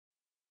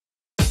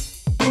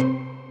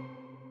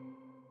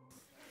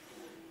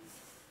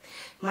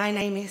My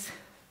name is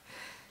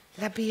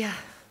Labia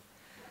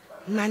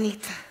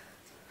Maneater.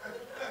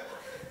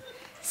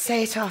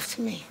 Say it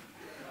after me.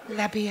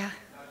 Labia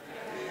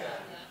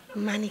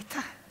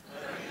Maneater.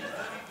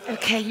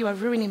 Okay, you are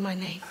ruining my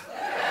name.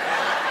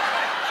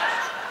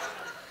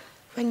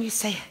 When you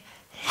say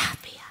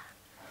Labia,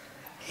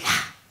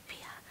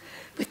 Labia,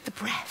 with the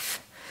breath,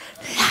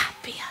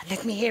 Labia,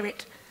 let me hear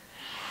it.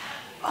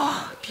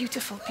 Oh,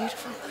 beautiful,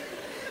 beautiful.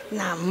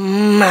 Now,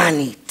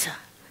 Maneater.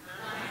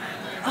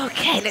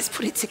 Okay, let's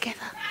put it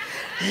together.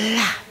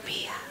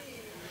 Labia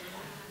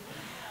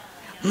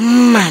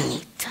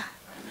Maneater.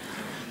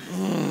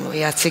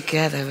 We are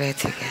together, we're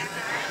together.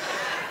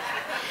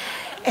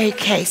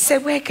 Okay, so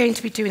we're going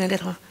to be doing a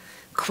little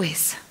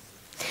quiz.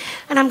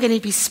 And I'm going to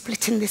be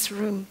splitting this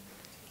room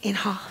in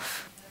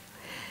half.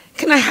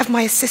 Can I have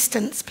my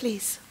assistants,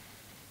 please?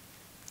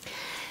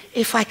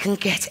 If I can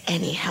get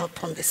any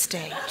help on the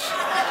stage.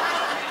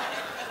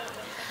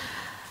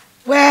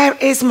 Where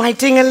is my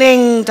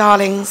ding-a-ling,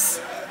 darlings?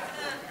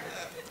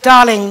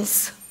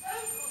 Darlings.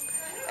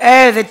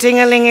 Oh, the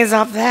ding-a-ling is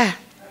up there.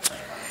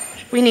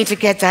 We need to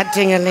get that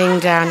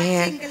ding-a-ling down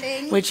here.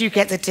 Ding-a-ling. Would you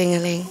get the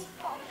ding-a-ling?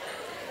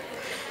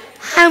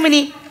 How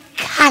many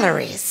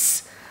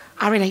calories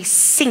are in a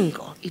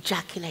single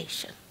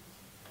ejaculation?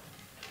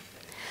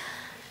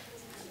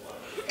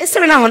 Is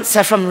there an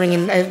answer from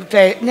ringing? No.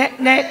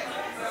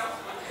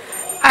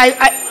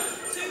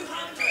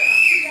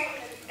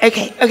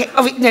 Okay.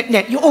 Oh, no,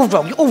 you're all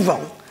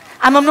wrong.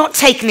 I'm not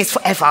taking this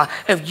forever.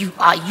 Oh, you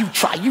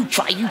try.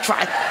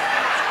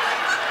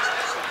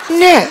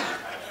 No.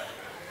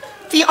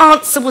 The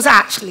answer was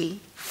actually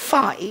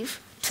 5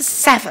 to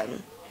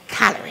 7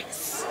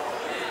 calories.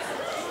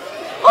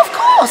 Of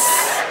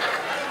course.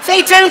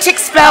 They don't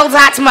expel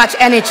that much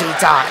energy,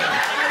 darling.